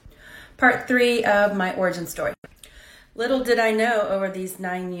Part 3 of my origin story. Little did I know over these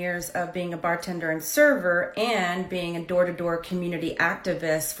 9 years of being a bartender and server and being a door-to-door community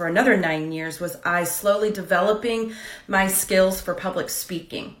activist for another 9 years was I slowly developing my skills for public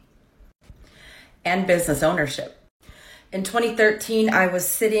speaking and business ownership. In 2013, I was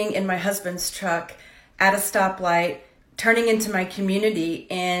sitting in my husband's truck at a stoplight, turning into my community,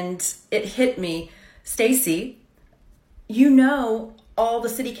 and it hit me, Stacy, you know all the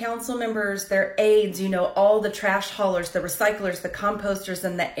city council members, their aides, you know all the trash haulers, the recyclers, the composters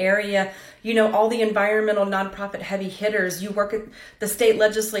in the area, you know all the environmental nonprofit heavy hitters, you work at the state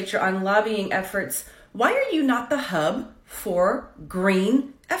legislature on lobbying efforts. Why are you not the hub for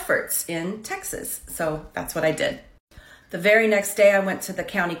green efforts in Texas? So that's what I did. The very next day, I went to the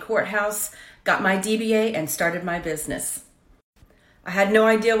county courthouse, got my DBA, and started my business. I had no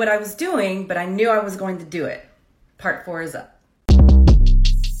idea what I was doing, but I knew I was going to do it. Part 4 is up.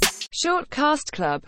 Short Cast Club